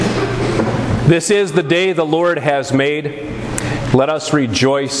This is the day the Lord has made. Let us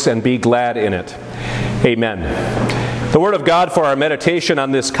rejoice and be glad in it. Amen. The Word of God for our meditation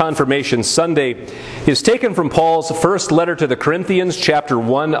on this Confirmation Sunday is taken from Paul's first letter to the Corinthians, chapter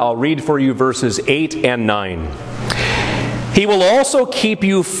 1. I'll read for you verses 8 and 9. He will also keep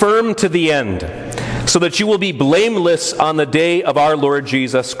you firm to the end, so that you will be blameless on the day of our Lord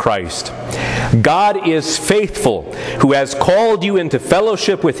Jesus Christ. God is faithful, who has called you into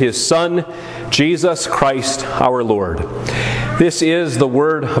fellowship with His Son, Jesus Christ our Lord. This is the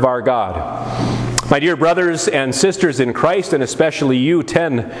Word of our God. My dear brothers and sisters in Christ, and especially you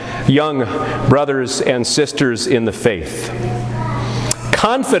 10 young brothers and sisters in the faith.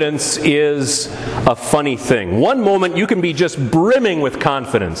 Confidence is a funny thing. One moment you can be just brimming with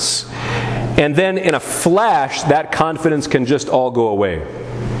confidence, and then in a flash that confidence can just all go away.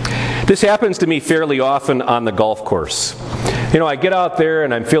 This happens to me fairly often on the golf course. You know, I get out there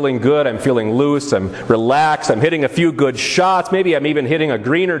and I'm feeling good, I'm feeling loose, I'm relaxed, I'm hitting a few good shots, maybe I'm even hitting a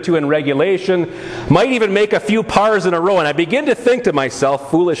green or two in regulation, might even make a few pars in a row, and I begin to think to myself,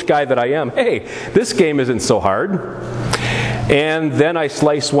 foolish guy that I am, hey, this game isn't so hard. And then I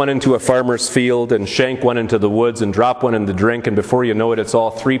slice one into a farmer's field and shank one into the woods and drop one in the drink, and before you know it, it's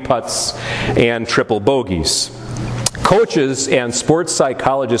all 3 putts and triple bogeys. Coaches and sports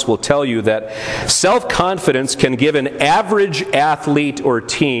psychologists will tell you that self-confidence can give an average athlete or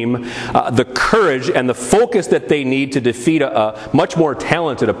team the courage and the focus that they need to defeat a much more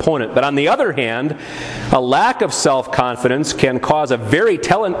talented opponent. But on the other hand, a lack of self-confidence can cause a very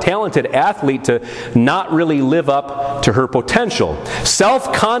talented athlete to not really live up to her potential.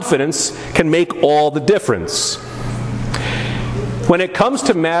 Self-confidence can make all the difference. When it comes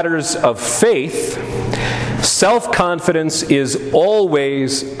to matters of faith, self-confidence is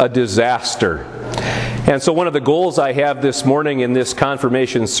always a disaster. And so one of the goals I have this morning in this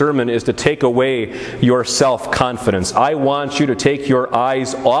confirmation sermon is to take away your self-confidence. I want you to take your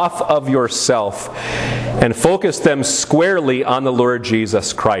eyes off of yourself and focus them squarely on the Lord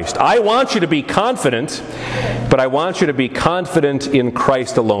Jesus Christ. I want you to be confident, but I want you to be confident in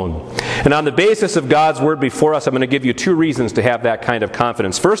Christ alone. And on the basis of God's Word before us, I'm going to give you 2 reasons to have that kind of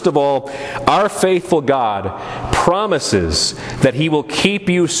confidence. First of all, our faithful God promises that He will keep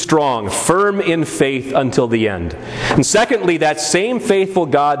you strong, firm in faith until the end. And secondly, that same faithful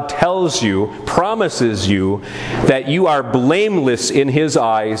God promises you that you are blameless in His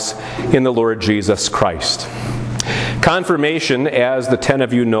eyes in the Lord Jesus Christ. Confirmation, as the 10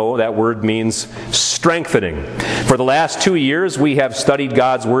 of you know, that word means strengthening. For the last 2 years, we have studied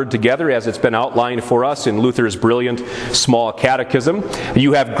God's Word together as it's been outlined for us in Luther's brilliant small catechism.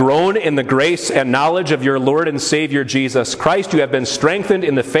 You have grown in the grace and knowledge of your Lord and Savior Jesus Christ. You have been strengthened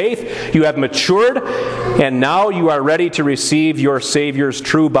in the faith. You have matured, and now you are ready to receive your Savior's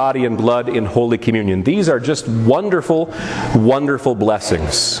true body and blood in Holy Communion. These are just wonderful, wonderful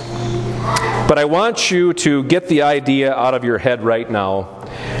blessings. But I want you to get the idea out of your head right now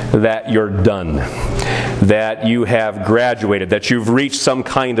that you're done, that you have graduated, that you've reached some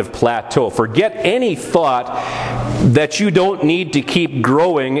kind of plateau. Forget any thought that you don't need to keep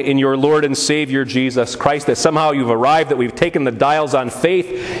growing in your Lord and Savior Jesus Christ, that somehow you've arrived, that we've taken the dials on faith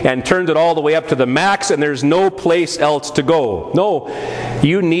and turned it all the way up to the max and there's no place else to go. No,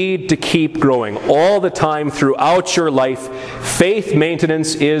 you need to keep growing all the time throughout your life. Faith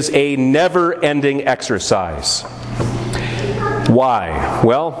maintenance is a never-ending exercise. Why?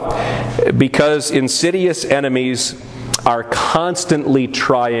 Well, because insidious enemies are constantly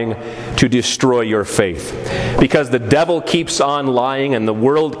trying to destroy your faith. Because the devil keeps on lying and the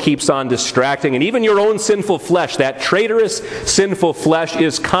world keeps on distracting, and even your own sinful flesh, that traitorous sinful flesh,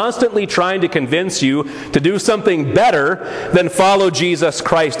 is constantly trying to convince you to do something better than follow Jesus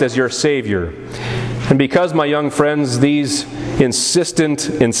Christ as your Savior. And because, my young friends, these insistent,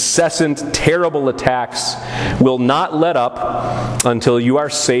 incessant, terrible attacks will not let up until you are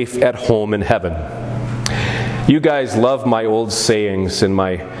safe at home in heaven. You guys love my old sayings and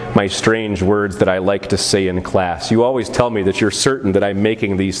my strange words that I like to say in class. You always tell me that you're certain that I'm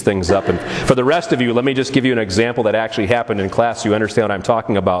making these things up. And for the rest of you, let me just give you an example that actually happened in class so you understand what I'm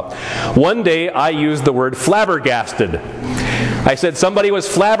talking about. One day I used the word flabbergasted. I said somebody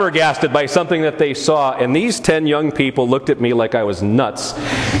was flabbergasted by something that they saw, and these 10 young people looked at me like I was nuts,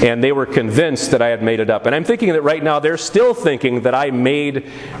 and they were convinced that I had made it up. And I'm thinking that right now they're still thinking that I made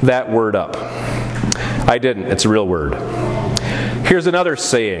that word up. I didn't. It's a real word. Here's another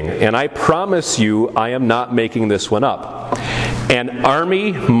saying, and I promise you I am not making this one up. An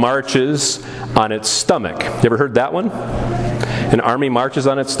army marches on its stomach. You ever heard that one? An army marches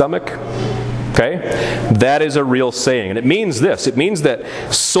on its stomach? Okay? That is a real saying. And it means this. It means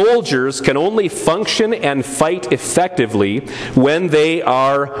that soldiers can only function and fight effectively when they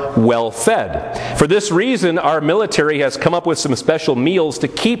are well fed. For this reason, our military has come up with some special meals to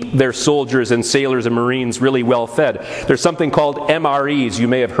keep their soldiers and sailors and Marines really well fed. There's something called MREs. You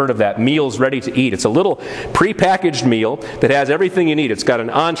may have heard of that. Meals ready to eat. It's a little prepackaged meal that has everything you need. It's got an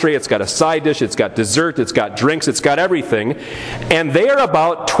entree, it's got a side dish, it's got dessert, it's got drinks, it's got everything. And they are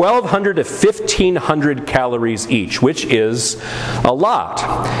about 1,200 to 1,500 calories each, which is a lot.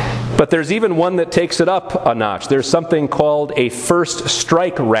 But there's even one that takes it up a notch. There's something called a first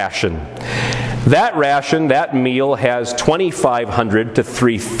strike ration. That ration, that meal, has 2,500 to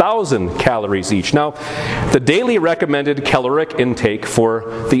 3,000 calories each. Now, the daily recommended caloric intake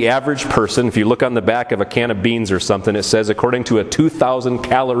for the average person, if you look on the back of a can of beans or something, it says according to a 2,000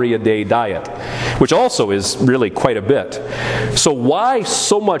 calorie a day diet, which also is really quite a bit. So why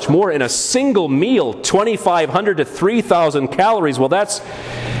so much more in a single meal, 2,500 to 3,000 calories? Well, that's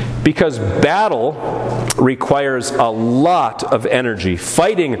because battle requires a lot of energy.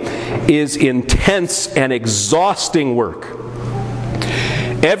 Fighting is intense and exhausting work.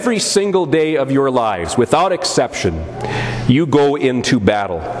 Every single day of your lives, without exception, you go into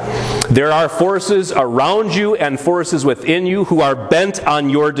battle. There are forces around you and forces within you who are bent on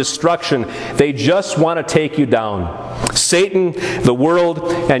your destruction. They just want to take you down. Satan, the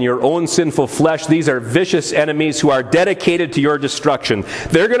world, and your own sinful flesh, these are vicious enemies who are dedicated to your destruction.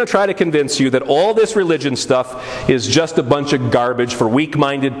 They're going to try to convince you that all this religion stuff is just a bunch of garbage for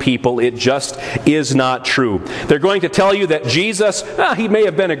weak-minded people. It just is not true. They're going to tell you that Jesus, he may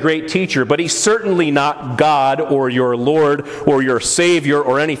have been a great teacher, but he's certainly not God or your Lord or your Savior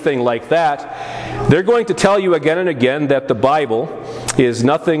or anything like that. They're going to tell you again and again that the Bible is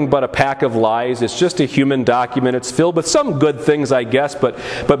nothing but a pack of lies. It's just a human document. It's filled with some good things, I guess,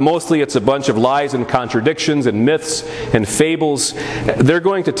 but mostly it's a bunch of lies and contradictions and myths and fables. They're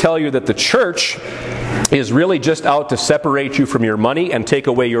going to tell you that the church is really just out to separate you from your money and take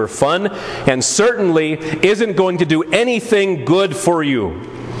away your fun, and certainly isn't going to do anything good for you.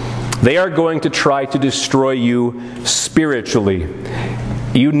 They are going to try to destroy you spiritually.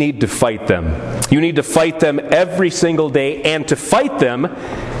 You need to fight them. You need to fight them every single day, and to fight them,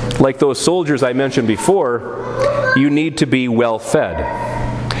 like those soldiers I mentioned before, you need to be well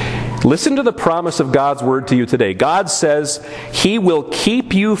fed. Listen to the promise of God's word to you today. God says He will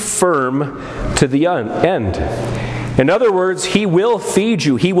keep you firm to the end. In other words, He will feed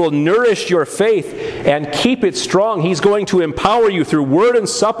you. He will nourish your faith and keep it strong. He's going to empower you through word and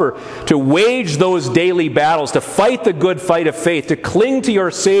supper to wage those daily battles, to fight the good fight of faith, to cling to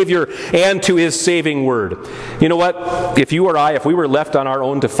your Savior and to His saving word. You know what? If you or I, if we were left on our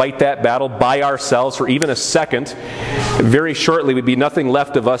own to fight that battle by ourselves for even a second, very shortly would be nothing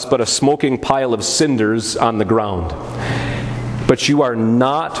left of us but a smoking pile of cinders on the ground. But you are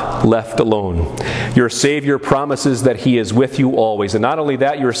not left alone. Your Savior promises that He is with you always. And not only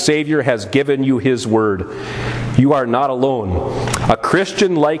that, your Savior has given you His word. You are not alone. A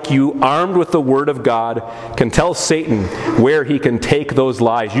Christian like you, armed with the Word of God, can tell Satan where he can take those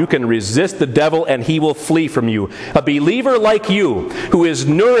lies. You can resist the devil and he will flee from you. A believer like you, who is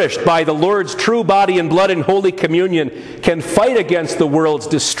nourished by the Lord's true body and blood in Holy Communion, can fight against the world's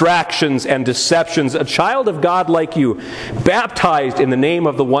distractions and deceptions. A child of God like you, baptized in the name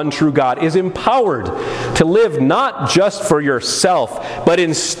of the one true God, is empowered to live not just for yourself, but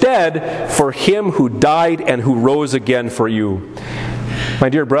instead for Him who died and who rose again for you. My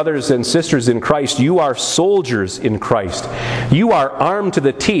dear brothers and sisters in Christ, you are soldiers in Christ. You are armed to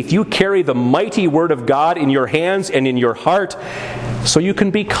the teeth. You carry the mighty Word of God in your hands and in your heart, so you can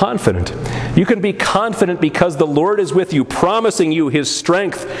be confident. You can be confident because the Lord is with you, promising you His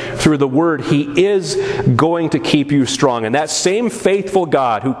strength through the Word. He is going to keep you strong. And that same faithful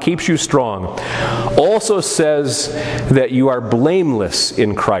God who keeps you strong also says that you are blameless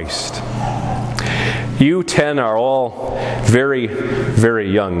in Christ. You 10 are all very,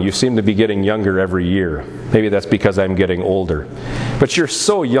 very young. You seem to be getting younger every year. Maybe that's because I'm getting older. But you're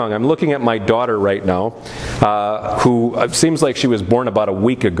so young. I'm looking at my daughter right now, who seems like she was born about a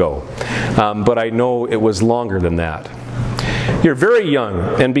week ago. But I know it was longer than that. You're very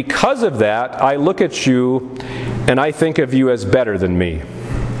young. And because of that, I look at you and I think of you as better than me.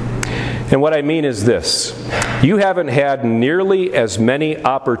 And what I mean is this: you haven't had nearly as many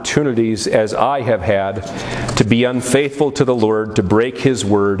opportunities as I have had to be unfaithful to the Lord, to break His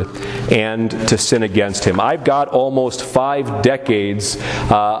word, and to sin against Him. I've got almost 5 decades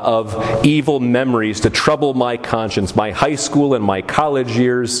of evil memories to trouble my conscience. My high school and my college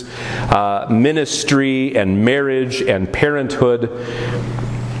years, ministry and marriage and parenthood.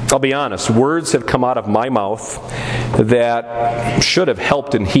 I'll be honest, words have come out of my mouth that should have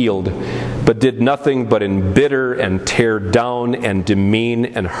helped and healed, but did nothing but embitter and tear down and demean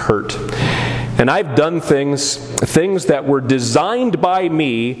and hurt. And I've done things that were designed by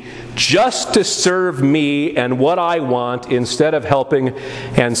me just to serve me and what I want instead of helping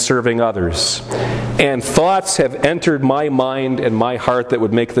and serving others. And thoughts have entered my mind and my heart that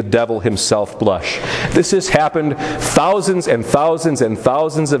would make the devil himself blush. This has happened thousands and thousands and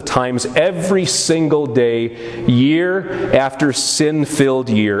thousands of times every single day, year after sin-filled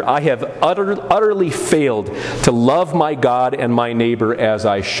year. I have utterly failed to love my God and my neighbor as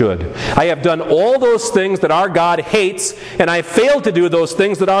I should. I have done all those things that our God hates, and I failed to do those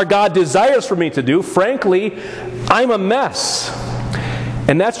things that our God desires for me to do. Frankly, I'm a mess.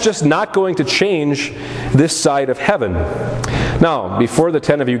 And that's just not going to change this side of heaven. Now, before the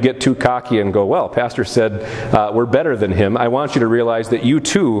 10 of you get too cocky and go, well, Pastor said we're better than him, I want you to realize that you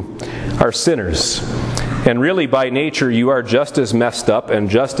too are sinners. And really, by nature, you are just as messed up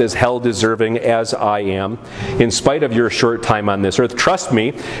and just as hell-deserving as I am, in spite of your short time on this earth. Trust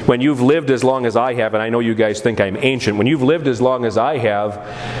me, when you've lived as long as I have, and I know you guys think I'm ancient, when you've lived as long as I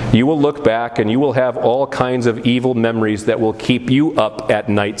have, you will look back and you will have all kinds of evil memories that will keep you up at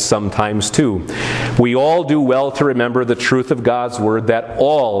night sometimes too. We all do well to remember the truth of God's Word, that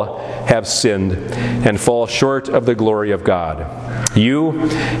all have sinned and fall short of the glory of God. You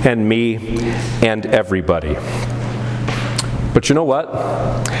and me and everybody. But you know what?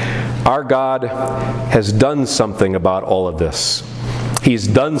 Our God has done something about all of this. He's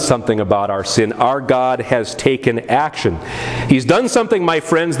done something about our sin. Our God has taken action. He's done something, my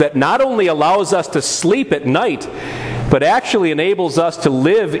friends, that not only allows us to sleep at night, but actually enables us to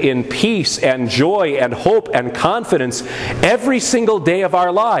live in peace and joy and hope and confidence every single day of our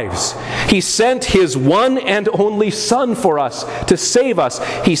lives. He sent His one and only Son for us to save us.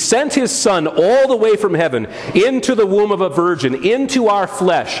 He sent His Son all the way from heaven into the womb of a virgin, into our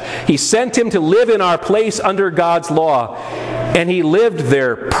flesh. He sent Him to live in our place under God's law. And He lived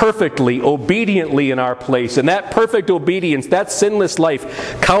there perfectly, obediently in our place. And that perfect obedience, that sinless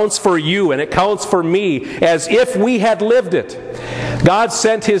life, counts for you and it counts for me as if we had lived it. God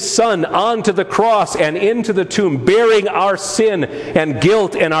sent His Son onto the cross and into the tomb, bearing our sin and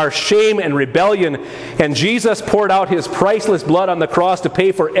guilt and our shame and rebellion. And Jesus poured out His priceless blood on the cross to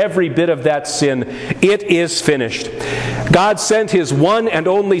pay for every bit of that sin. It is finished. God sent His one and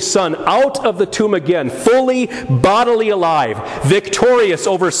only Son out of the tomb again, fully bodily alive, victorious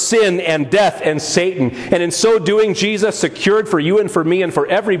over sin and death and Satan. And in so doing, Jesus secured for you and for me and for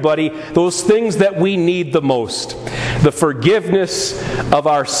everybody those things that we need the most. The forgiveness of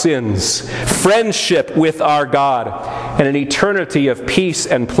our sins, friendship with our God, and an eternity of peace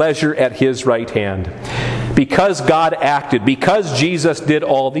and pleasure at His right hand. Because God acted, because Jesus did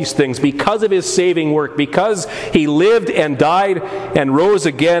all these things, because of His saving work, because He lived and died and rose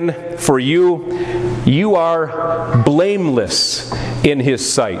again for you, you are blameless in His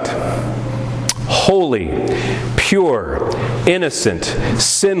sight. Holy, pure, innocent,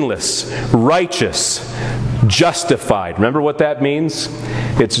 sinless, righteous, justified. Remember what that means?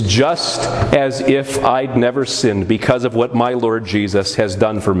 It's just as if I'd never sinned because of what my Lord Jesus has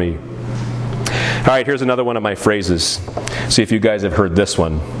done for me. All right, here's another one of my phrases. See if you guys have heard this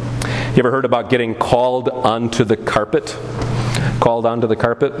one. You ever heard about getting called onto the carpet? Called onto the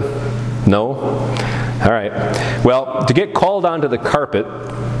carpet? No? All right. Well, to get called onto the carpet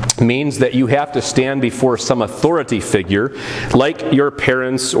means that you have to stand before some authority figure, like your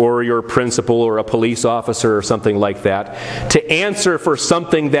parents or your principal or a police officer or something like that, to answer for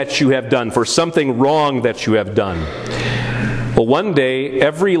something that you have done, for something wrong that you have done. Well, one day,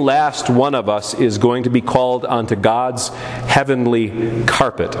 every last one of us is going to be called onto God's heavenly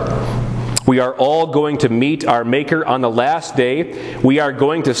carpet. We are all going to meet our Maker on the last day. We are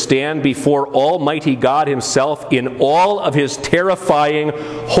going to stand before Almighty God Himself in all of His terrifying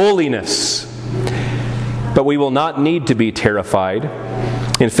holiness. But we will not need to be terrified.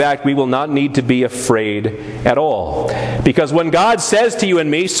 In fact, we will not need to be afraid at all. Because when God says to you and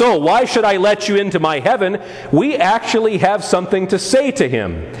me, "So why should I let you into my heaven?" we actually have something to say to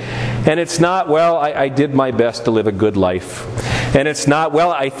Him. And it's not, well, I did my best to live a good life. And it's not,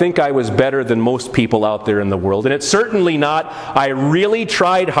 well, I think I was better than most people out there in the world. And it's certainly not, I really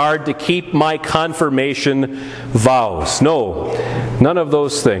tried hard to keep my confirmation vows. No, none of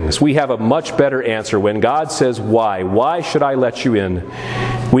those things. We have a much better answer. When God says, why? Why should I let you in?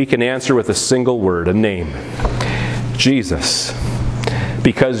 We can answer with a single word, a name. Jesus.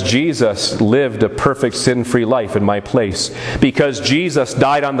 Because Jesus lived a perfect sin-free life in my place. Because Jesus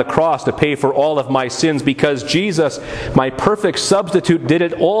died on the cross to pay for all of my sins. Because Jesus, my perfect substitute, did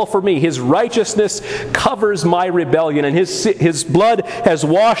it all for me. His righteousness covers my rebellion, and His blood has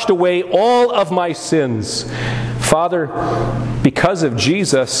washed away all of my sins. Father, because of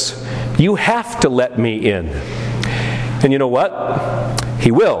Jesus, you have to let me in. And you know what?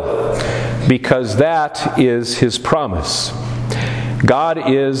 He will, because that is His promise. God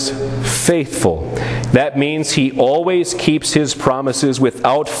is faithful. That means He always keeps His promises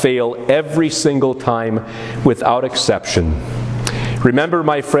without fail every single time, without exception. Remember,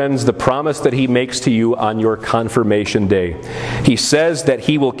 my friends, the promise that He makes to you on your confirmation day. He says that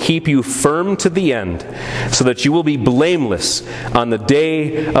He will keep you firm to the end so that you will be blameless on the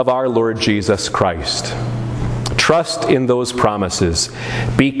day of our Lord Jesus Christ. Trust in those promises.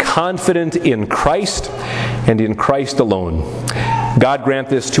 Be confident in Christ and in Christ alone. God grant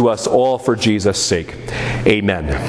this to us all for Jesus' sake. Amen.